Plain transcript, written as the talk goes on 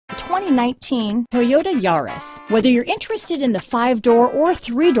2019 Toyota Yaris. Whether you're interested in the 5-door or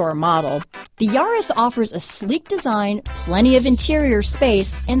 3-door model, the Yaris offers a sleek design, plenty of interior space,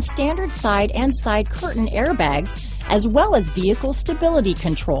 and standard side and side curtain airbags, as well as vehicle stability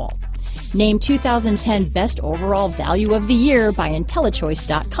control. Named 2010 Best Overall Value of the Year by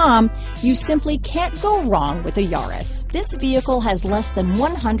IntelliChoice.com, you simply can't go wrong with a Yaris. This vehicle has less than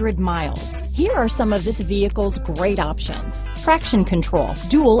 100 miles. Here are some of this vehicle's great options: traction control,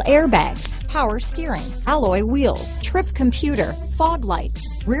 dual airbags, power steering, alloy wheels, trip computer, fog lights,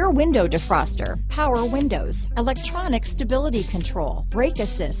 rear window defroster, power windows, electronic stability control, brake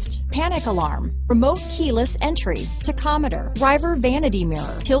assist, panic alarm, remote keyless entry, tachometer, driver vanity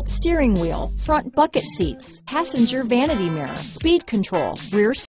mirror, tilt steering wheel, front bucket seats, passenger vanity mirror, speed control, rear